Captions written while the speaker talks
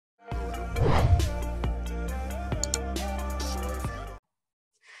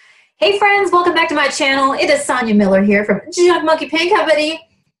Hey friends, welcome back to my channel. It is Sonia Miller here from Junk Monkey Paint Company,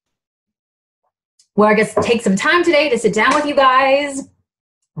 where I get to take some time today to sit down with you guys.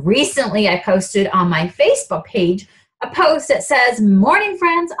 Recently, I posted on my Facebook page a post that says, "Morning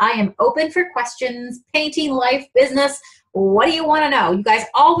friends, I am open for questions, painting, life, business. What do you want to know?" You guys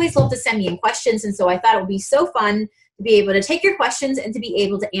always love to send me in questions, and so I thought it would be so fun to be able to take your questions and to be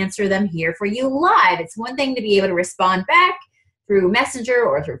able to answer them here for you live. It's one thing to be able to respond back through Messenger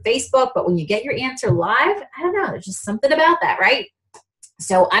or through Facebook, but when you get your answer live, I don't know, there's just something about that, right?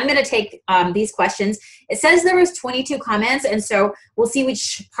 So I'm going to take these questions. It says there was 22 comments, and so we'll see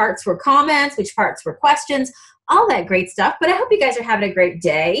which parts were comments, which parts were questions, all that great stuff. But I hope you guys are having a great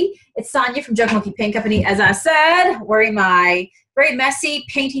day. It's Sonia from Junk Monkey Paint Company, as I said, wearing my very messy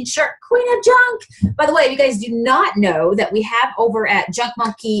painting shirt, Queen of Junk. By the way, if you guys do not know that we have over at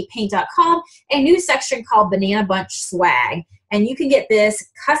junkmonkeypaint.com a new section called Banana Bunch Swag. And you can get this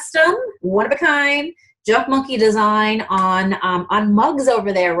custom, one-of-a-kind, Junk Monkey design on mugs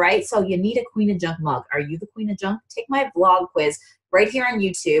over there, right? So you need a Queen of Junk mug. Are you the Queen of Junk? Take my vlog quiz right here on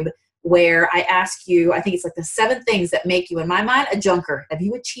YouTube, where I ask you, I think it's like the 7 things that make you, in my mind, a junker. Have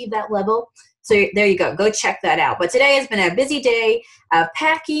you achieved that level? So there you go. Go check that out. But today has been a busy day of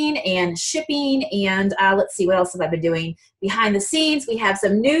packing and shipping, and let's see, what else have I been doing behind the scenes? We have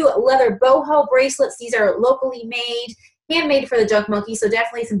some new leather boho bracelets. These are locally made, handmade for the Junk Monkey, so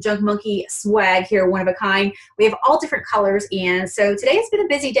definitely some Junk Monkey swag here, one of a kind. We have all different colors, and so today has been a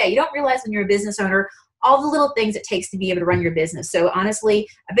busy day. You don't realize when you're a business owner all the little things it takes to be able to run your business. So honestly,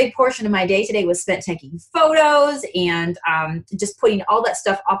 a big portion of my day today was spent taking photos and just putting all that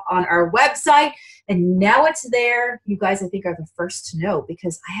stuff up on our website. And now it's there. You guys, I think, are the first to know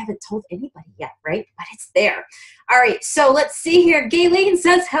because I haven't told anybody yet, right? But it's there. All right, so let's see here. Gayleen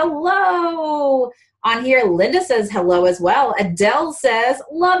says hello. On here, Linda says hello as well. Adele says,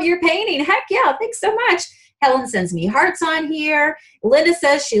 love your painting. Heck yeah, thanks so much. Helen sends me hearts on here. Linda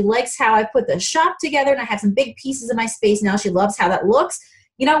says she likes how I put the shop together and I have some big pieces of my space now. She loves how that looks.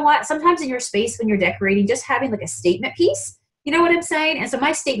 You know what? Sometimes in your space when you're decorating, just having like a statement piece, you know what I'm saying? And so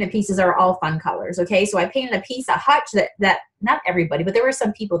my statement pieces are all fun colors, okay? So I painted a piece, a hutch that not everybody, but there were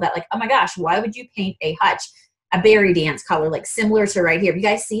some people that like, oh my gosh, why would you paint a hutch, a berry dance color, like similar to right here? Have you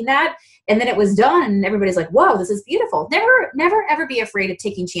guys seen that? And then it was done, and everybody's like, whoa, this is beautiful. Never, ever be afraid of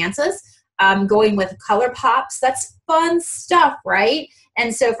taking chances. Going with color pops, that's fun stuff, right?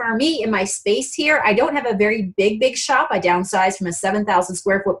 And so for me, in my space here, I don't have a very big shop. I downsized from a 7,000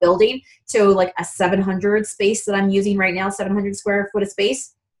 square foot building to like a 700 space that I'm using right now, 700 square foot of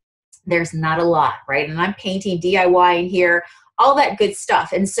space. There's not a lot, right? And I'm painting DIY in here, all that good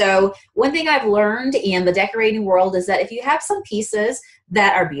stuff. And so one thing I've learned in the decorating world is that if you have some pieces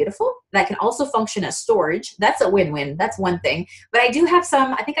that are beautiful, that can also function as storage, that's a win-win. That's one thing. But I do have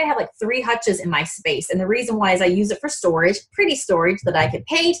some, I think I have like 3 hutches in my space. And the reason why is I use it for storage, pretty storage that I can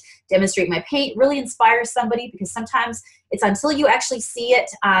paint, demonstrate my paint, really inspire somebody, because sometimes it's until you actually see it,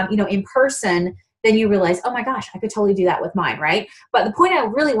 you know, in person, then you realize, oh my gosh, I could totally do that with mine, right? But the point I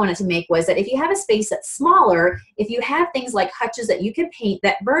really wanted to make was that if you have a space that's smaller, if you have things like hutches that you can paint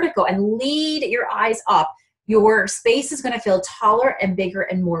that vertical and lead your eyes up, your space is going to feel taller and bigger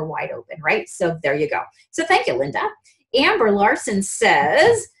and more wide open, right? So there you go. So thank you, Linda. Amber Larson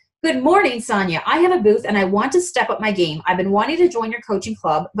says, good morning, Sonia. I have a booth and I want to step up my game. I've been wanting to join your coaching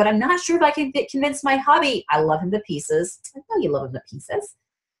club, but I'm not sure if I can convince my hubby. I love him to pieces. I know you love him to pieces.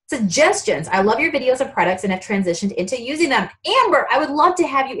 Suggestions. I love your videos of products and have transitioned into using them. Amber, I would love to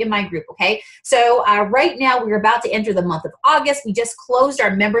have you in my group, okay? So right now we're about to enter the month of August. We just closed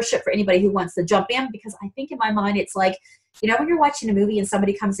our membership for anybody who wants to jump in, because I think in my mind it's like, you know, when you're watching a movie and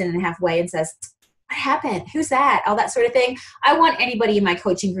somebody comes in and halfway and says, what happened? Who's that? All that sort of thing. I want anybody in my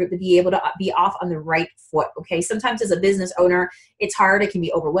coaching group to be able to be off on the right foot, okay? Sometimes as a business owner, it's hard. It can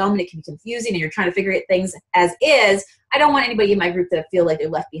be overwhelming. It can be confusing, and you're trying to figure out things as is. I don't want anybody in my group to feel like they're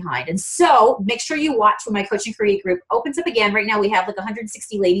left behind. And so make sure you watch when my Coach and Create group opens up again. Right now we have like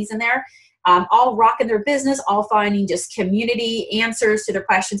 160 ladies in there, all rocking their business, all finding just community answers to their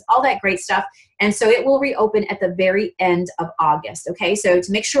questions, all that great stuff. And so it will reopen at the very end of August, okay? So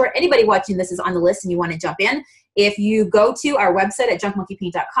to make sure anybody watching this is on the list and you want to jump in, if you go to our website at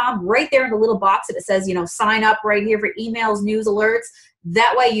junkmonkeypaint.com, right there in the little box that it says, you know, sign up right here for emails, news alerts.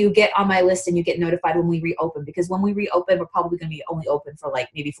 That way you get on my list and you get notified when we reopen, because when we reopen, we're probably going to be only open for like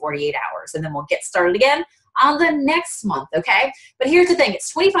maybe 48 hours, and then we'll get started again on the next month, okay? But here's the thing.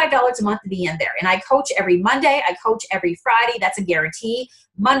 It's $25 a month to be in there, and I coach every Monday. I coach every Friday. That's a guarantee.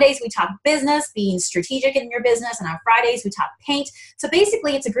 Mondays, we talk business, being strategic in your business, and on Fridays, we talk paint. So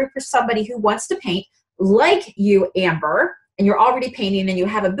basically, it's a group for somebody who wants to paint like you, Amber, and you're already painting and you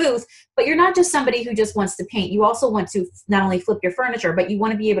have a booth, but you're not just somebody who just wants to paint. You also want to not only flip your furniture, but you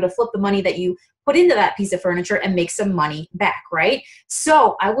want to be able to flip the money that you put into that piece of furniture and make some money back, right?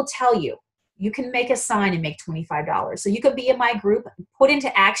 So I will tell you, you can make a sign and make $25. So you could be in my group, put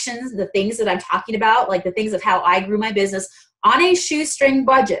into actions the things that I'm talking about, like the things of how I grew my business on a shoestring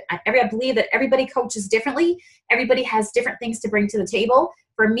budget. I believe that everybody coaches differently. Everybody has different things to bring to the table.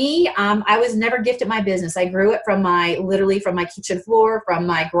 For me, I was never gifted my business. I grew it from literally from my kitchen floor, from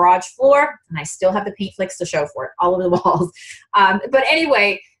my garage floor, and I still have the paint flicks to show for it all over the walls. But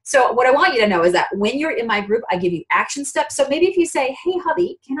anyway, so what I want you to know is that when you're in my group, I give you action steps. So maybe if you say, hey,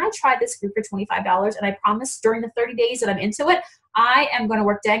 hubby, can I try this group for $25? And I promise during the 30 days that I'm into it, I am going to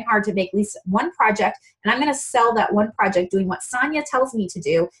work dang hard to make at least one project, and I'm going to sell that one project doing what Sonia tells me to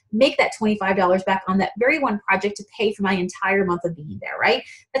do, make that $25 back on that very one project to pay for my entire month of being there, right?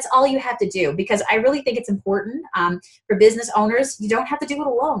 That's all you have to do, because I really think it's important for business owners. You don't have to do it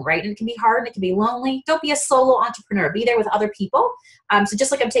alone, right? And it can be hard and it can be lonely. Don't be a solo entrepreneur. Be there with other people. So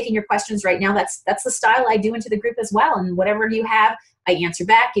just like I'm taking your questions right now, that's the style I do into the group as well. And whatever you have, I answer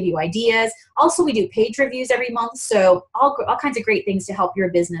back, give you ideas. Also, we do page reviews every month, so all kinds of great things to help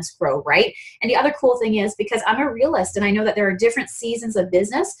your business grow, right? And the other cool thing is, because I'm a realist and I know that there are different seasons of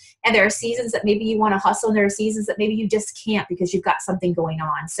business, and there are seasons that maybe you want to hustle, and there are seasons that maybe you just can't because you've got something going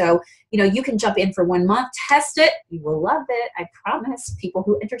on. So, you can jump in for 1 month, test it. You will love it. I promise. People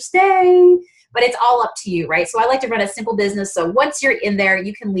who enter stay. But it's all up to you, right? So I like to run a simple business. So once you're in there,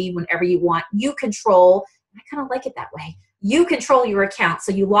 you can leave whenever you want. You control. I kind of like it that way. You control your account.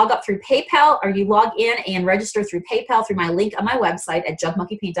 So you log up through PayPal, or you log in and register through PayPal through my link on my website at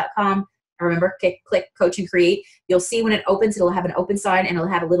junkmonkeypaint.com. Remember, click Coach and Create. You'll see when it opens, it'll have an open sign and it'll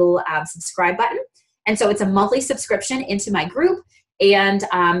have a little subscribe button. And so it's a monthly subscription into my group. And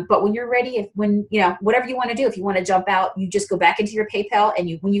but when you're ready, whatever you want to do, if you want to jump out, you just go back into your PayPal,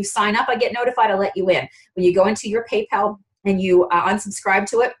 and when you sign up, I get notified. I let you in. When you go into your PayPal and you unsubscribe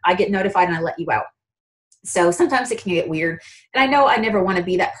to it, I get notified and I let you out. So sometimes it can get weird. And I know I never want to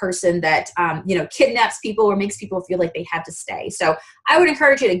be that person that, kidnaps people or makes people feel like they have to stay. So I would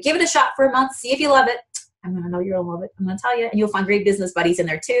encourage you to give it a shot for a month, see if you love it. I'm going to know you're going to love it. I'm going to tell you. And you'll find great business buddies in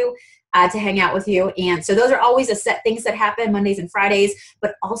there too to hang out with you. And so those are always the set things that happen Mondays and Fridays.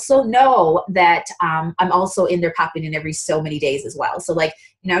 But also know that I'm also in there popping in every so many days as well. So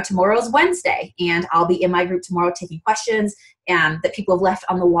tomorrow's Wednesday, and I'll be in my group tomorrow taking questions that people have left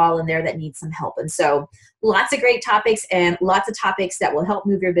on the wall in there that need some help. And so lots of great topics and lots of topics that will help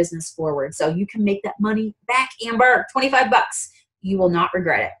move your business forward. So you can make that money back, Amber, $25. You will not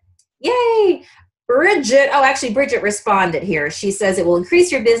regret it. Yay! Bridget responded here. She says it will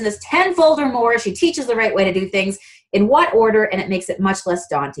increase your business tenfold or more. She teaches the right way to do things, in what order, and it makes it much less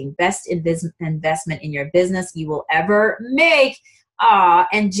daunting. Best investment in your business you will ever make.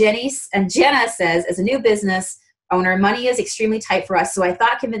 And Jenna says, as a new business owner, money is extremely tight for us, so I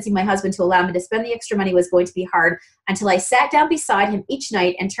thought convincing my husband to allow me to spend the extra money was going to be hard, until I sat down beside him each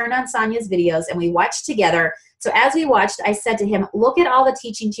night and turned on Sonia's videos, and we watched together. So as we watched, I said to him, look at all the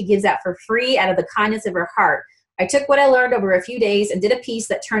teaching she gives out for free out of the kindness of her heart. I took what I learned over a few days and did a piece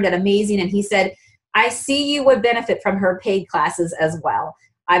that turned out amazing, and he said, I see you would benefit from her paid classes as well.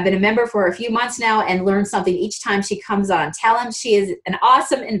 I've been a member for a few months now and learned something each time she comes on. Tell him she is an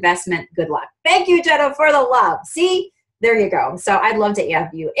awesome investment. Good luck. Thank you, Jenna, for the love. See, there you go. So I'd love to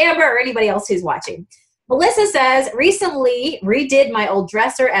have you, Amber, or anybody else who's watching. Melissa says, recently redid my old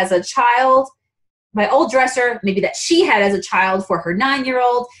dresser as a child. My old dresser, maybe that she had as a child for her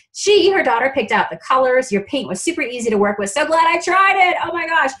 9-year-old. Her daughter picked out the colors. Your paint was super easy to work with. So glad I tried it. Oh my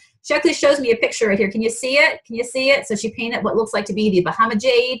gosh. She actually shows me a picture right here. Can you see it? Can you see it? So she painted what looks like to be the Bahama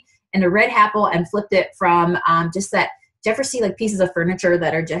Jade and the red apple and flipped it from just that. Do you ever see like pieces of furniture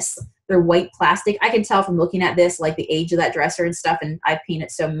that are they're white plastic? I can tell from looking at this, like the age of that dresser and stuff. And I painted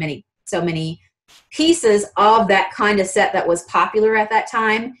so many pieces of that kind of set that was popular at that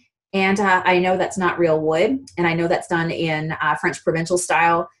time. And I know that's not real wood. And I know that's done in French Provincial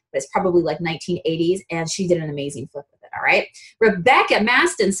style. But it's probably like 1980s. And she did an amazing flip with it. All right. Rebecca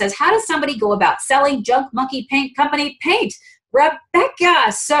Maston says, how does somebody go about selling Junk Monkey Paint Company paint?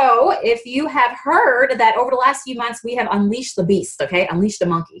 Rebecca, so if you have heard that over the last few months, we have unleashed the beast, okay? Unleashed the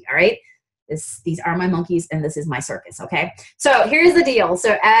monkey, all right? These are my monkeys, and this is my circus, okay? So here's the deal.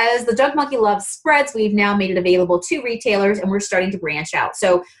 So as the Junk Monkey love spreads, we've now made it available to retailers, and we're starting to branch out.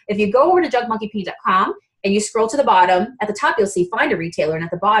 So if you go over to junkmonkeypaint.com, and you scroll to the bottom, at the top you'll see find a retailer, and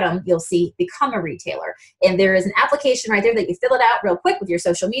at the bottom you'll see become a retailer. And there is an application right there that you fill it out real quick with your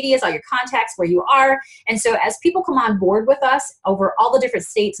social medias, all your contacts, where you are. And so as people come on board with us over all the different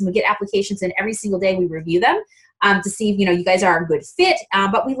states, and we get applications in every single day, we review them. to see if, you guys are a good fit.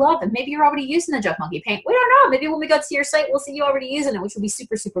 But we love it. Maybe you're already using the Junk Monkey paint. We don't know. Maybe when we go to your site, we'll see you already using it, which would be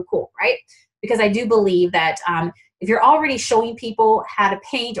super, super cool, right? Because I do believe that if you're already showing people how to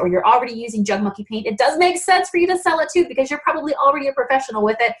paint or you're already using Junk Monkey paint, it does make sense for you to sell it too, because you're probably already a professional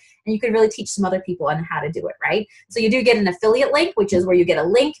with it and you can really teach some other people on how to do it, right? So you do get an affiliate link, which is where you get a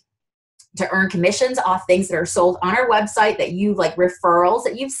link to earn commissions off things that are sold on our website that you've like referrals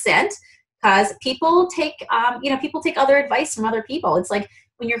that you've sent, because people take, people take other advice from other people. It's like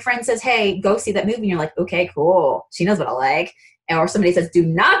when your friend says, hey, go see that movie, and you're like, okay, cool. She knows what I like. Or somebody says, do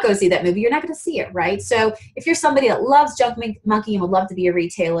not go see that movie, you're not going to see it, right? So if you're somebody that loves Junk Monkey and would love to be a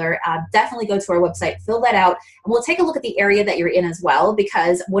retailer, definitely go to our website, fill that out, and we'll take a look at the area that you're in as well,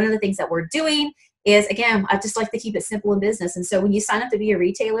 because one of the things that we're doing is, again, I just like to keep it simple in business. And so when you sign up to be a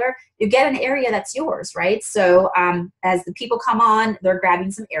retailer, you get an area that's yours, right? So as the people come on, they're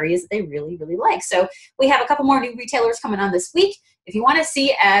grabbing some areas that they really, really like. So we have a couple more new retailers coming on this week. If you want to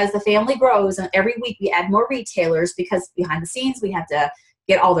see as the family grows, and every week we add more retailers, because behind the scenes we have to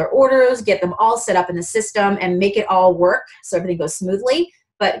get all their orders, get them all set up in the system, and make it all work so everything goes smoothly.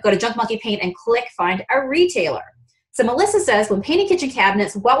 But go to Junk Monkey Paint and click Find a Retailer. So Melissa says, when painting kitchen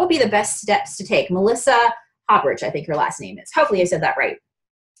cabinets, what would be the best steps to take? Melissa Hobridge, I think her last name is. Hopefully I said that right.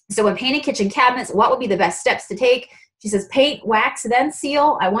 So when painting kitchen cabinets, what would be the best steps to take? She says, paint, wax, then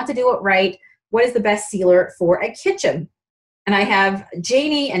seal. I want to do it right. What is the best sealer for a kitchen? And I have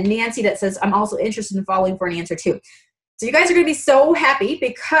Janie and Nancy that says, I'm also interested in following for an answer too. So you guys are going to be so happy,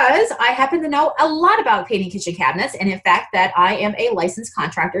 because I happen to know a lot about painting kitchen cabinets. And in fact, that I am a licensed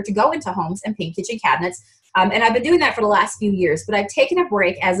contractor to go into homes and paint kitchen cabinets. And I've been doing that for the last few years, but I've taken a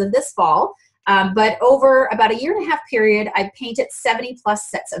break as of this fall. But over about a 1.5 year period, I painted 70+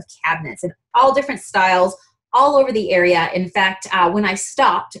 sets of cabinets in all different styles all over the area. In fact, when I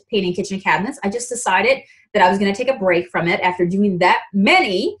stopped painting kitchen cabinets, I just decided that I was going to take a break from it after doing that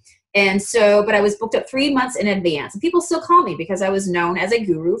many. And so, but I was booked up 3 months in advance. And people still call me because I was known as a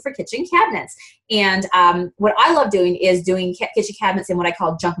guru for kitchen cabinets. And what I love doing is doing kitchen cabinets in what I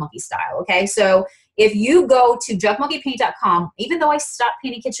call Junk Monkey style, okay? So if you go to junkmonkeypaint.com, even though I stopped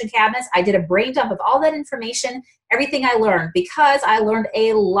painting kitchen cabinets, I did a brain dump of all that information, everything I learned, because I learned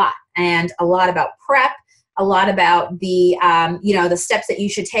a lot, and a lot about prep, a lot about the, the steps that you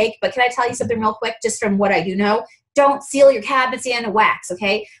should take. But can I tell you something real quick, just from what I do know? Don't seal your cabinets in wax,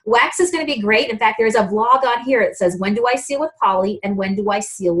 okay? Wax is going to be great. In fact, there's a vlog on here. It says, when do I seal with poly and when do I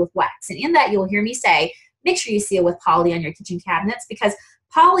seal with wax? And in that, you'll hear me say, make sure you seal with poly on your kitchen cabinets, because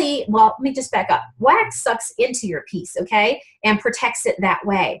poly, well, let me just back up. Wax sucks into your piece, okay, and protects it that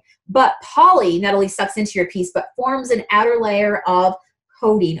way. But poly not only sucks into your piece, but forms an outer layer of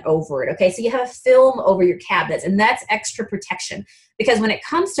coating over it, okay? So you have a film over your cabinets, and that's extra protection. Because when it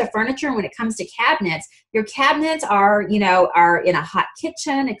comes to furniture and when it comes to cabinets, your cabinets are in a hot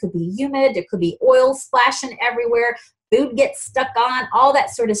kitchen. It could be humid. It could be oil splashing everywhere. Food gets stuck on, all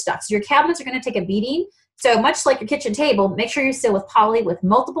that sort of stuff. So your cabinets are going to take a beating. So much like your kitchen table, make sure you seal with poly with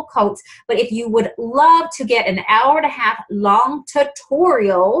multiple coats. But if you would love to get an 1.5 hour long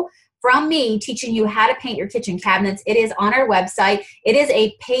tutorial from me teaching you how to paint your kitchen cabinets, it is on our website. It is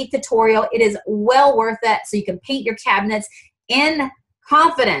a paid tutorial. It is well worth it, so you can paint your cabinets in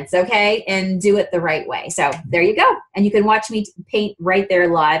confidence, okay, and do it the right way. So there you go. And you can watch me paint right there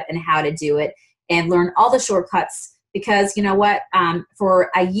live and how to do it and learn all the shortcuts, because you know what? For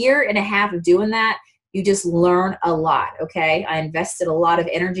a 1.5 years of doing that, you just learn a lot, okay? I invested a lot of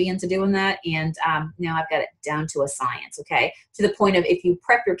energy into doing that, and now I've got it down to a science, okay? To the point of, if you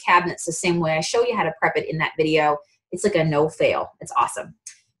prep your cabinets the same way I show you how to prep it in that video, it's like a no-fail. It's awesome.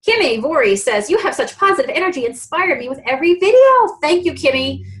 Kimmy Vori says, you have such positive energy, inspire me with every video. Thank you,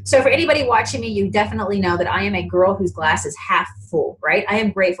 Kimmy. So for anybody watching me, you definitely know that I am a girl whose glass is half full, right? I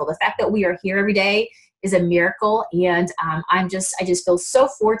am grateful. The fact that we are here every day is a miracle, and I just feel so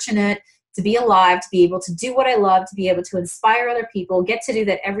fortunate to be alive, to be able to do what I love, to be able to inspire other people, get to do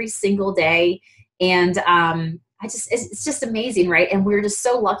that every single day. And it's just amazing, right? And we're just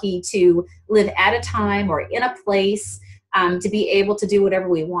so lucky to live at a time or in a place to be able to do whatever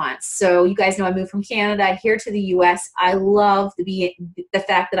we want. So you guys know I moved from Canada here to the US. I love the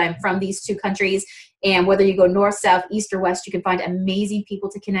fact that I'm from these two countries. And whether you go north, south, east, or west, you can find amazing people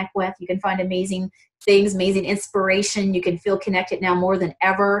to connect with. You can find amazing things, amazing inspiration. You can feel connected now more than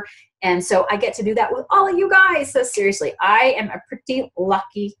ever. And so I get to do that with all of you guys. So seriously, I am a pretty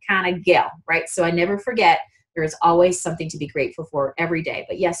lucky kind of gal, right? So I never forget there is always something to be grateful for every day.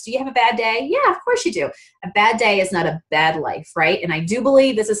 But yes, do you have a bad day? Yeah, of course you do. A bad day is not a bad life, right? And I do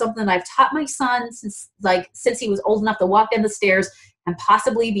believe this is something that I've taught my son since he was old enough to walk down the stairs. and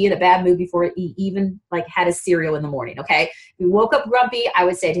possibly be in a bad mood before he even like had his cereal in the morning, okay? If he woke up grumpy, I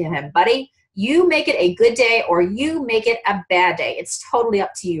would say to him, buddy, you make it a good day or you make it a bad day. It's totally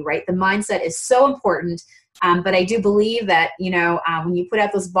up to you, right? The mindset is so important. But I do believe that, when you put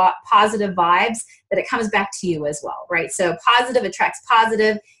out those positive vibes, that it comes back to you as well, right? So positive attracts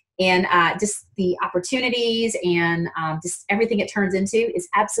positive, and just the opportunities and just everything it turns into is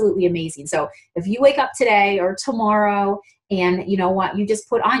absolutely amazing. So if you wake up today or tomorrow and you know what, you just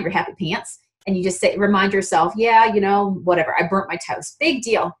put on your happy pants and you just remind yourself, yeah, whatever, I burnt my toast. Big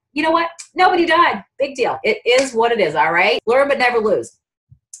deal. You know what? Nobody died. Big deal. It is what it is, all right? Learn but never lose.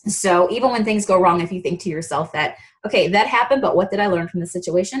 So even when things go wrong, if you think to yourself that, okay, that happened, but what did I learn from the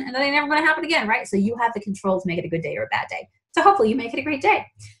situation? And that ain't never going to happen again, right? So you have the control to make it a good day or a bad day. So hopefully you make it a great day.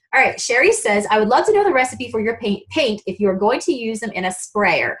 All right, Sherry says, I would love to know the recipe for your paint if you're going to use them in a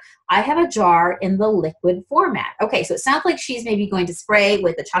sprayer. I have a jar in the liquid format. Okay, so it sounds like she's maybe going to spray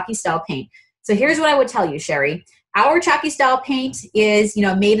with the chalky style paint. So here's what I would tell you, Sherry. Our chalky style paint is,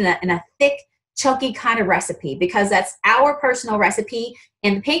 made in a thick, chunky kind of recipe because that's our personal recipe,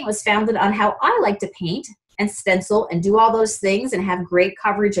 and the paint was founded on how I like to paint and stencil and do all those things and have great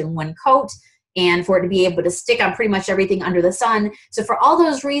coverage in one coat and for it to be able to stick on pretty much everything under the sun. So for all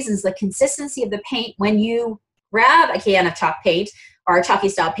those reasons, the consistency of the paint, when you grab a can of chalk paint or a chalky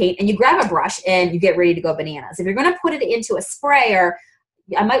style paint and you grab a brush and you get ready to go bananas. If you're going to put it into a sprayer,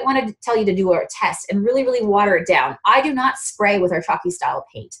 I might want to tell you to do a test and really, really water it down. I do not spray with our chalky style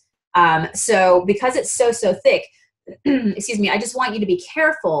paint. So because it's so thick, excuse me, I just want you to be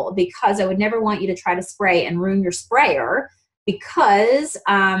careful because I would never want you to try to spray and ruin your sprayer because,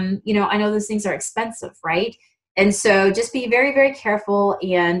 I know those things are expensive, right? And so just be very, very careful.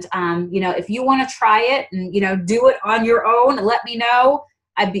 And, if you want to try it and, do it on your own, let me know.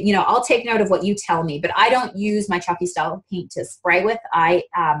 I'll take note of what you tell me, but I don't use my chalky style paint to spray with. I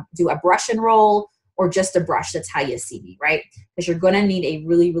do a brush and roll or just a brush. That's how you see me, right? Because you're going to need a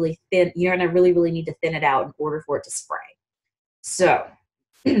really, really thin, you're going to really, really need to thin it out in order for it to spray. So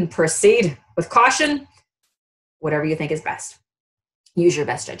proceed with caution, whatever you think is best. Use your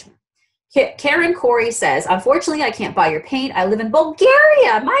best judgment. Karen Corey says, unfortunately, I can't buy your paint. I live in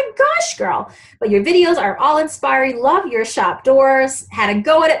Bulgaria. My gosh, girl. But your videos are all inspiring. Love your shop doors. Had a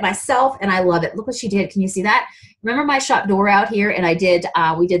go at it myself, and I love it. Look what she did. Can you see that? Remember my shop door out here? And I did,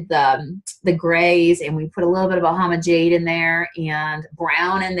 we did the grays, and we put a little bit of Bahama Jade in there and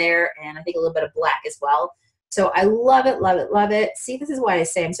brown in there, and I think a little bit of black as well. So I love it, love it, love it. See, this is why I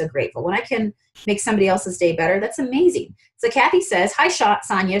say I'm so grateful. When I can make somebody else's day better, that's amazing. So Kathy says, hi,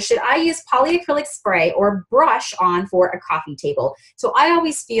 Sonia, should I use polyacrylic spray or brush on for a coffee table? So I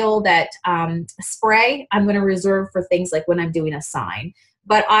always feel that spray I'm going to reserve for things like when I'm doing a sign.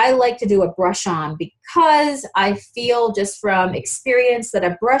 But I like to do a brush on because I feel just from experience that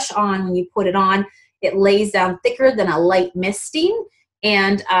a brush on, when you put it on, it lays down thicker than a light misting.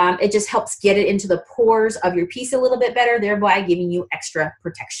 And it just helps get it into the pores of your piece a little bit better, thereby giving you extra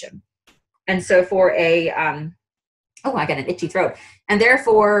protection. And so for a, oh, I got an itchy throat. And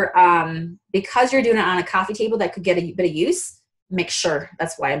therefore, because you're doing it on a coffee table that could get a bit of use, make sure.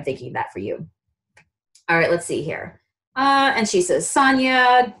 That's why I'm thinking that for you. All right, let's see here. And she says,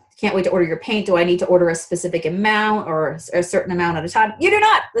 Sonia, can't wait to order your paint. Do I need to order a specific amount or a certain amount at a time? You do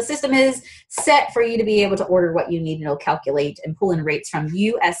not. The system is set for you to be able to order what you need, and it'll calculate and pull in rates from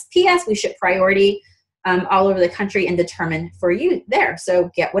USPS. We ship priority all over the country and determine for you there. So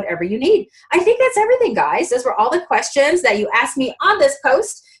get whatever you need. I think that's everything, guys. Those were all the questions that you asked me on this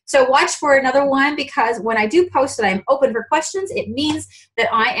post. So watch for another one, because when I do post that I'm open for questions, it means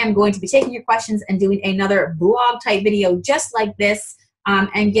that I am going to be taking your questions and doing another blog type video just like this.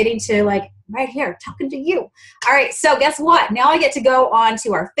 And getting to like right here, talking to you. All right, so guess what? Now I get to go on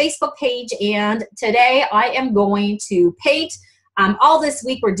to our Facebook page, and today I am going to paint. All this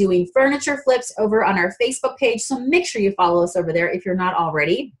week we're doing furniture flips over on our Facebook page, so make sure you follow us over there if you're not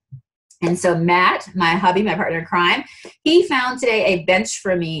already. And so Matt, my hubby, my partner in crime, he found today a bench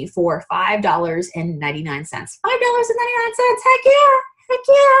for me for $5.99. $5.99, heck yeah! Heck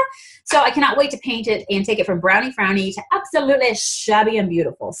yeah. So I cannot wait to paint it and take it from brownie frowny to absolutely shabby and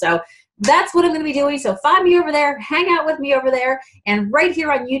beautiful. So that's what I'm going to be doing. So find me over there, hang out with me over there, and right here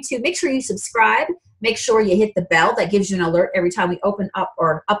on YouTube, make sure you subscribe. Make sure you hit the bell. That gives you an alert every time we open up,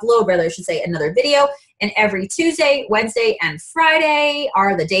 or upload rather, I should say, another video. And every Tuesday, Wednesday, and Friday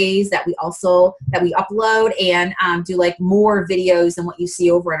are the days that we upload and do like more videos than what you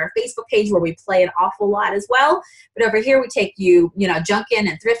see over on our Facebook page, where we play an awful lot as well. But over here, we take you, junk in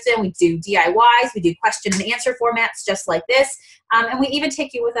and thrift in. We do DIYs. We do question and answer formats just like this. And we even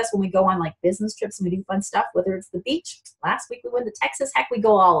take you with us when we go on like business trips and we do fun stuff, whether it's the beach. Last week we went to Texas. Heck, we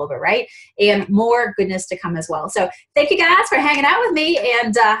go all over, right? And more goodness to come as well. So thank you guys for hanging out with me.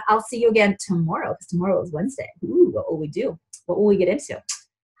 And I'll see you again tomorrow, because tomorrow is Wednesday. Ooh, what will we do? What will we get into?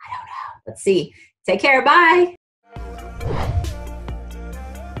 I don't know. Let's see. Take care. Bye.